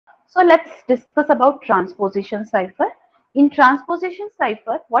So let's discuss about transposition cipher. In transposition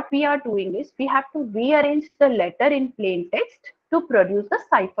cipher, what we are doing is we have to rearrange the letter in plain text to produce the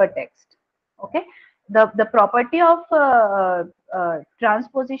cipher text. Okay. The property of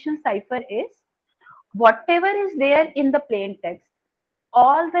transposition cipher is whatever is there in the plain text,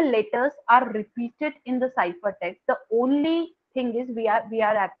 all the letters are repeated in the cipher text. The only thing is we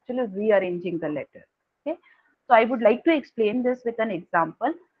are actually rearranging the letter. Okay. So I would like to explain this with an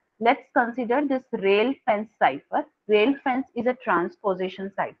example. Let's consider this rail fence cipher. Rail fence is a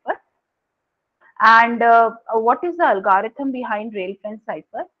transposition cipher. And what is the algorithm behind rail fence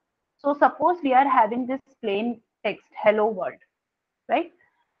cipher? So suppose we are having this plain text, hello world, right?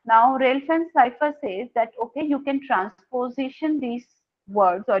 Now, Rail Fence Cipher says that, okay, you can transposition these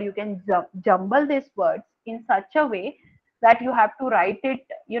words or you can jumble these words in such a way that you have to write it,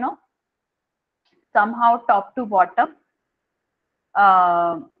 somehow top to bottom,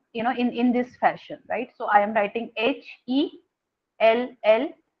 in this fashion, right? So I am writing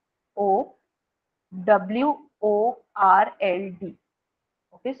HELLOWORLD.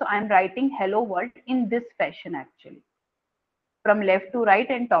 Okay, so I am writing hello world in this fashion actually, from left to right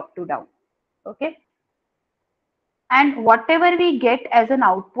and top to down. Okay, and whatever we get as an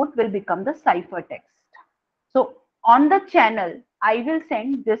output will become the cipher text. So on the channel, I will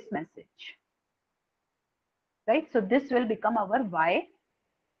send this message, right? So this will become our Y.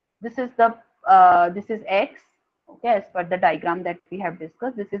 This is X. Okay, as per the diagram that we have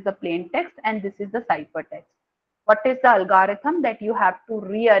discussed, this is the plain text and this is the cipher text. What is the algorithm that you have to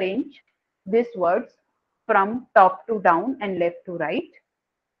rearrange these words from top to down and left to right?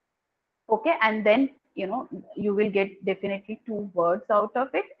 Okay, and then you will get definitely two words out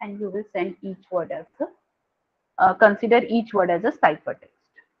of it, and you will send each word as a consider each word as a cipher text.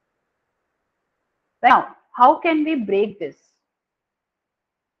 Right. Now, how can we break this,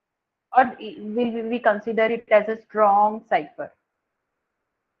 or will we consider it as a strong cipher?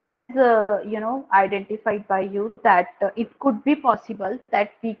 Identified by you that it could be possible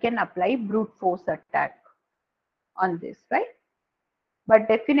that we can apply brute force attack on this, right?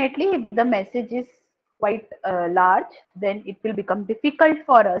 But definitely, if the message is quite large, then it will become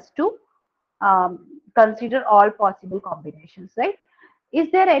difficult for us to consider all possible combinations, right? Is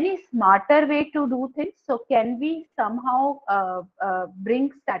there any smarter way to do things? So can we somehow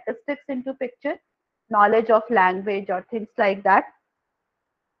bring statistics into picture, knowledge of language or things like that?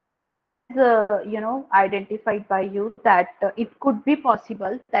 Identified by you that it could be possible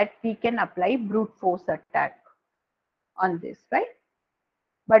that we can apply brute force attack on this, right?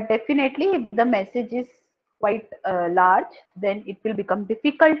 But definitely, if the message is quite large, then it will become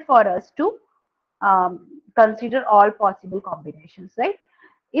difficult for us to consider all possible combinations, right?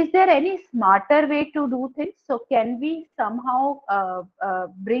 Is there any smarter way to do things? So can we somehow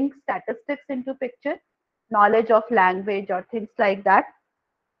bring statistics into picture, knowledge of language or things like that?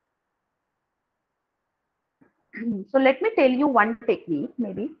 So let me tell you one technique,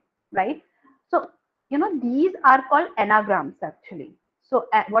 maybe, right? So, these are called anagrams actually. So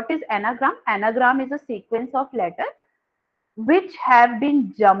what is anagram? Anagram is a sequence of letters which have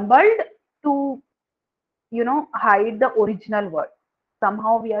been jumbled to, hide the original word.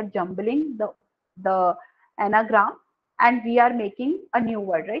 Somehow we are jumbling the anagram and we are making a new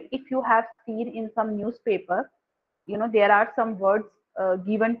word, right? If you have seen in some newspaper, there are some words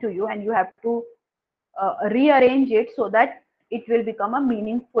given to you and you have to rearrange it so that it will become a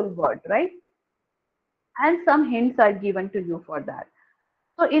meaningful word, right? And some hints are given to you for that.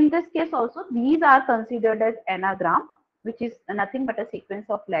 So in this case also, these are considered as anagram, which is nothing but a sequence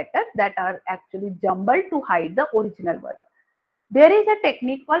of letters that are actually jumbled to hide the original word. There is a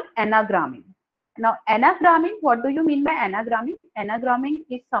technique called anagramming. Now, anagramming, what do you mean by anagramming? Anagramming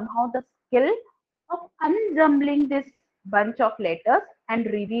is somehow the skill of unjumbling this bunch of letters and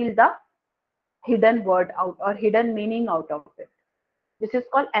reveal the hidden word out or hidden meaning out of it. This is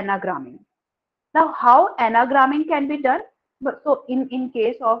called anagramming. Now, how anagramming can be done? So, in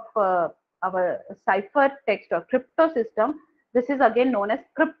case of our cipher text or crypto system, this is again known as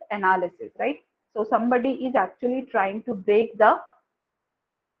cryptanalysis, right? So, somebody is actually trying to break the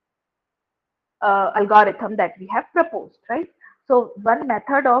algorithm that we have proposed, right? So, one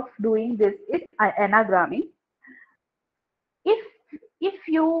method of doing this is anagramming. If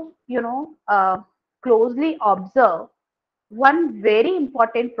you closely observe, one very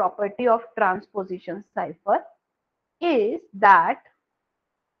important property of transposition cipher is that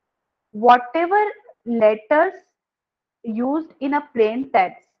whatever letters used in a plain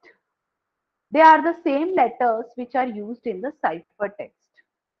text, they are the same letters which are used in the cipher text,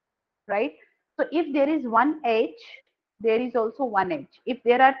 right? So if there is one H, there is also one H. If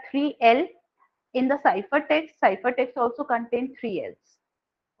there are three L in the ciphertext also contains three L's.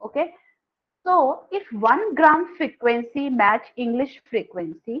 Okay. So if 1 gram frequency match English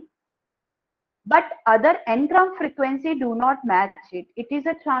frequency, but other n-gram frequency do not match it, it is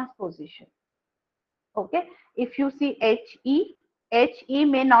a transposition. Okay. If you see HE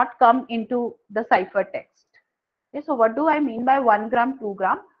may not come into the ciphertext. Okay, so what do I mean by 1 gram, 2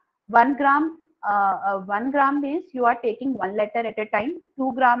 gram? 1 gram, 1 gram means you are taking one letter at a time.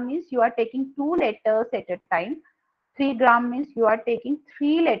 2 gram means you are taking two letters at a time. 3 gram means you are taking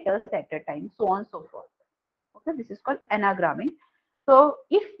three letters at a time, so on and so forth. Okay, this is called anagramming. So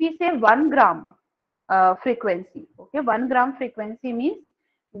if we say 1 gram frequency, okay, 1 gram frequency means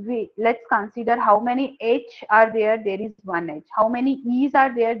let's consider how many H are there. There is one H. How many E's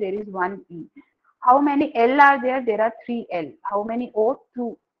are there? There is one E. How many L are there? There are three L. How many O?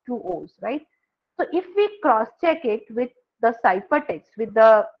 Two O's, right? So if we cross check it with the ciphertext, with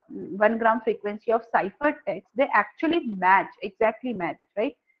the 1 gram frequency of ciphertext, they actually match, exactly match,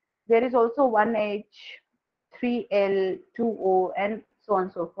 right? There is also one H, three L, two O, and so on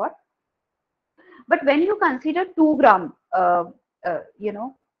and so forth. But when you consider 2 gram,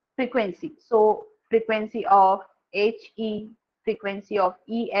 frequency, so frequency of HE, frequency of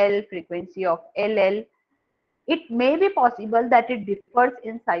EL, frequency of LL, it may be possible that it differs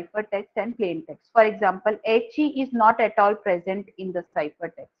in ciphertext and plain text. For example, HE is not at all present in the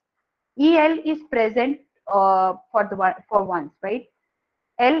ciphertext. EL is present for once, right?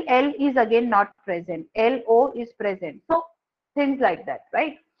 LL is again not present. LO is present. So things like that,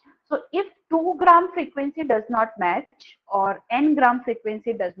 right? So if 2 gram frequency does not match or n-gram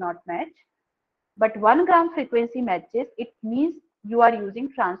frequency does not match, but 1 gram frequency matches, it means you are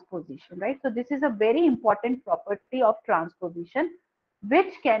using transposition, right? So this is a very important property of transposition,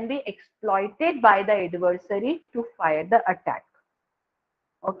 which can be exploited by the adversary to fire the attack.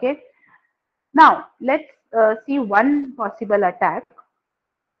 Okay. Now let's see one possible attack.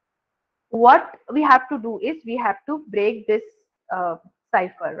 What we have to do is we have to break this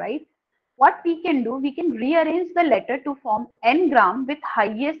cipher, right? What we can do, we can rearrange the letter to form n-gram with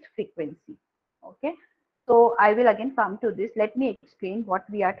highest frequency. Okay, so I will again come to this. Let me explain what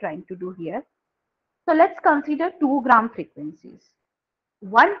we are trying to do here. So let's consider 2 gram frequencies.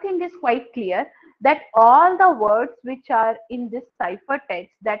 One thing is quite clear, that all the words which are in this ciphertext,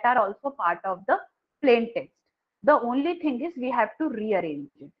 that are also part of the plain text. The only thing is we have to rearrange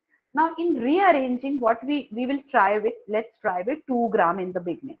it. Now in rearranging, what we will try with, let's try with 2 gram in the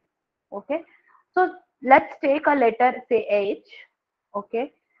beginning. Okay, so let's take a letter, say H.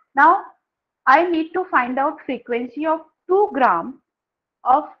 Okay, now I need to find out frequency of 2 gram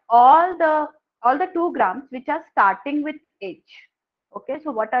of all the 2 grams which are starting with H. Okay,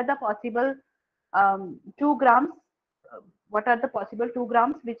 so what are the possible 2 grams? What are the possible 2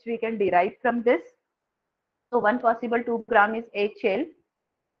 grams which we can derive from this? So one possible 2 gram is HL,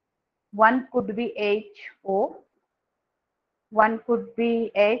 one could be HO, one could be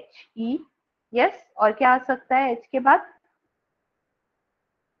HE. Yes, और क्या आ सकता है H के बाद?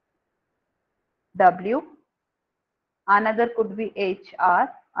 W. Another could be HR.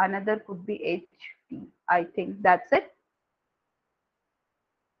 Another could be HT. I think that's it.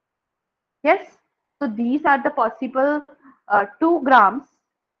 Yes. So these are the possible 2 grams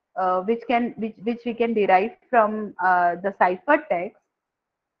which we can derive from the ciphertext,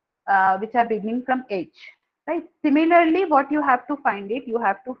 which are beginning from H. Right. Similarly, what you have to find it, you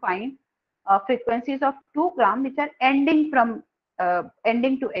have to find frequencies of 2 gram which are ending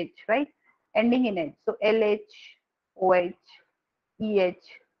to H, right? Ending in H. So LH, OH, EH,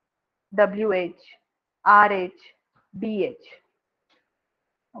 WH, RH, BH.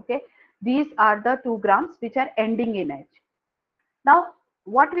 Okay, these are the 2 grams which are ending in H. Now,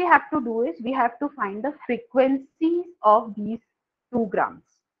 what we have to do is we have to find the frequencies of these 2 grams.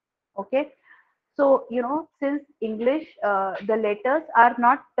 Okay, so since English, the letters are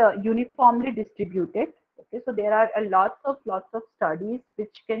not uniformly distributed. Okay, so there are lots of studies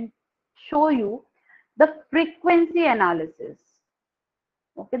which can show you the frequency analysis.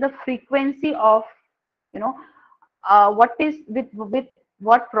 Okay, the frequency of what is with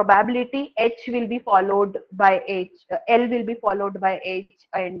what probability H will be followed by H, L will be followed by H,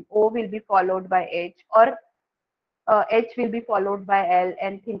 and O will be followed by H, or H will be followed by L,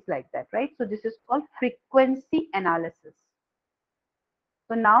 and things like that, right? So this is called frequency analysis.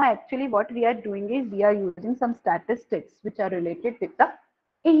 So now actually what we are doing is we are using some statistics which are related with the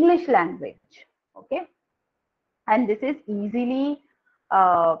English language. Okay, and this is easily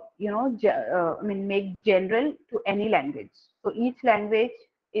make general to any language. So each language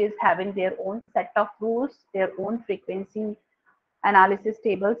is having their own set of rules, their own frequency analysis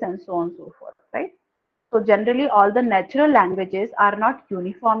tables, and so on and so forth, right? So generally, all the natural languages are not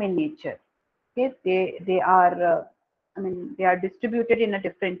uniform in nature. Okay, they are, they are distributed in a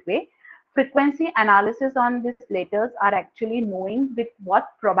different way. Frequency analysis on these letters are actually knowing with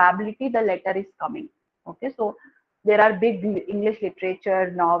what probability the letter is coming. Okay, so there are big English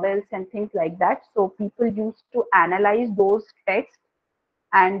literature, novels, and things like that. So people used to analyze those texts,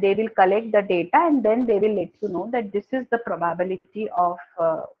 and they will collect the data, and then they will let you know that this is the probability of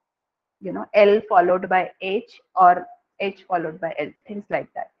L followed by H, or H followed by L, things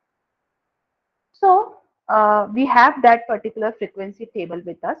like that. So we have that particular frequency table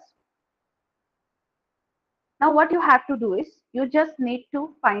with us. Now what you have to do is you just need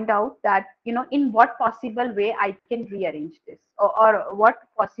to find out that, in what possible way I can rearrange this, or what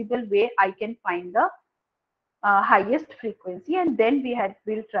possible way I can find the highest frequency, and then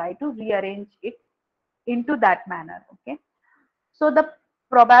we'll try to rearrange it into that manner. Okay. So the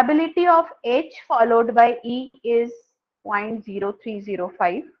probability of H followed by E is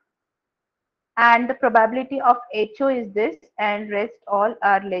 0.0305, and the probability of HO is this, and rest all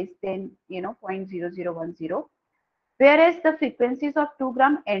are less than 0.0010. Whereas the frequencies of 2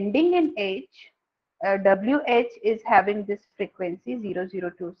 gram ending in H, WH is having this frequency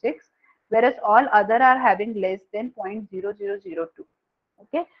 0026, whereas all other are having less than 0.0002.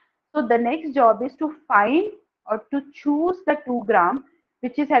 Okay, so the next job is to find or to choose the 2 gram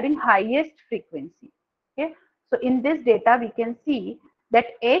which is having highest frequency. Okay, so in this data we can see that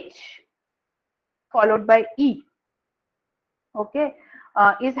H followed by E, okay,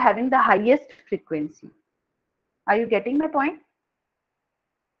 is having the highest frequency. Are you getting my point?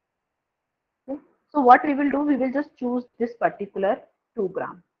 Okay. So what we will do, we will just choose this particular 2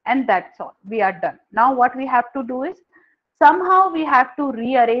 gram, and that's all. We are done. Now what we have to do is somehow we have to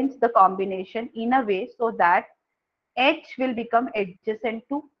rearrange the combination in a way so that H will become adjacent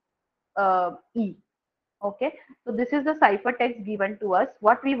to E. Okay. So this is the ciphertext given to us.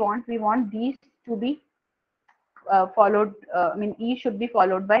 What we want these to be followed. E should be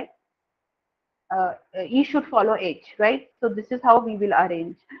followed by E should follow H, right? So this is how we will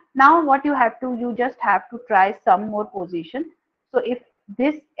arrange. Now what you just have to try some more position. So if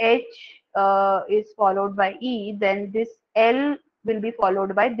this H is followed by E, then this L will be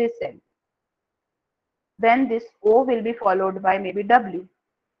followed by this L. Then this O will be followed by maybe W,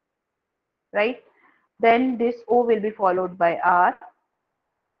 right? Then this O will be followed by R,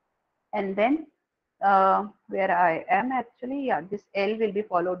 and then where I am actually, yeah, this L will be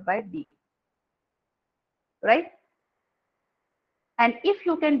followed by D, right? And if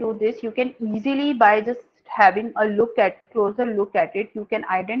you can do this, you can easily, by just having a closer look at it, you can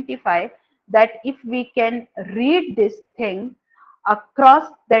identify that if we can read this thing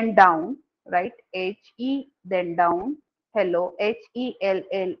across then down, right? HE then down, hello,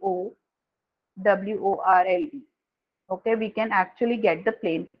 HELLO, WORLD. Okay, we can actually get the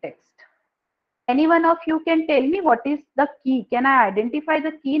plain text. Any one of you can tell me what is the key? Can I identify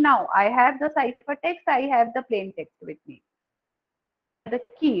the key now? I have the ciphertext, I have the plain text with me. The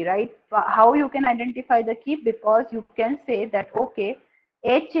key, right? How you can identify the key? Because you can say that, okay,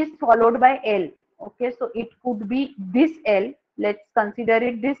 H is followed by L. Okay, so it could be this L. Let's consider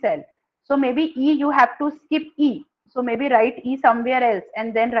it this L. So maybe E, you have to skip E. So maybe write E somewhere else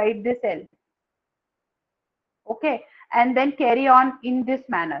and then write this L. Okay, and then carry on in this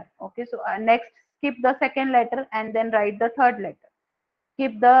manner. Okay, so next skip the second letter and then write the third letter.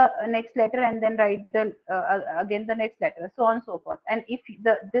 Skip the next letter and then write the again the next letter, so on and so forth. And if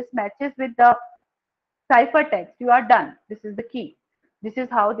this matches with the ciphertext, you are done. This is the key. This is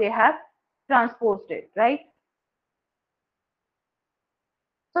how they have transposed it, right?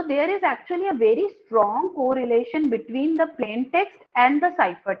 So there is actually a very strong correlation between the plain text and the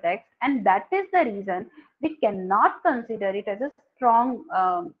ciphertext, and that is the reason we cannot consider it as a strong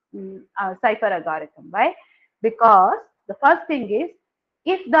cipher algorithm. Why? Because the first thing is,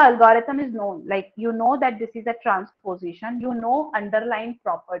 if the algorithm is known, like you know that this is a transposition, you know underlying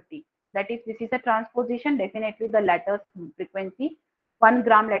property. That is, this is a transposition, definitely the letter frequency, 1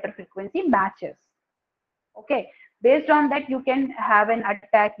 gram letter frequency matches. Okay, based on that you can have an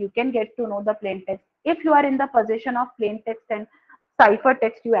attack, you can get to know the plain text. If you are in the possession of plain text and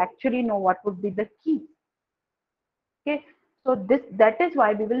ciphertext, you actually know what would be the key. Okay, so that is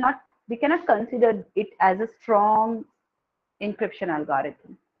why we cannot consider it as a strong encryption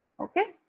algorithm. Okay.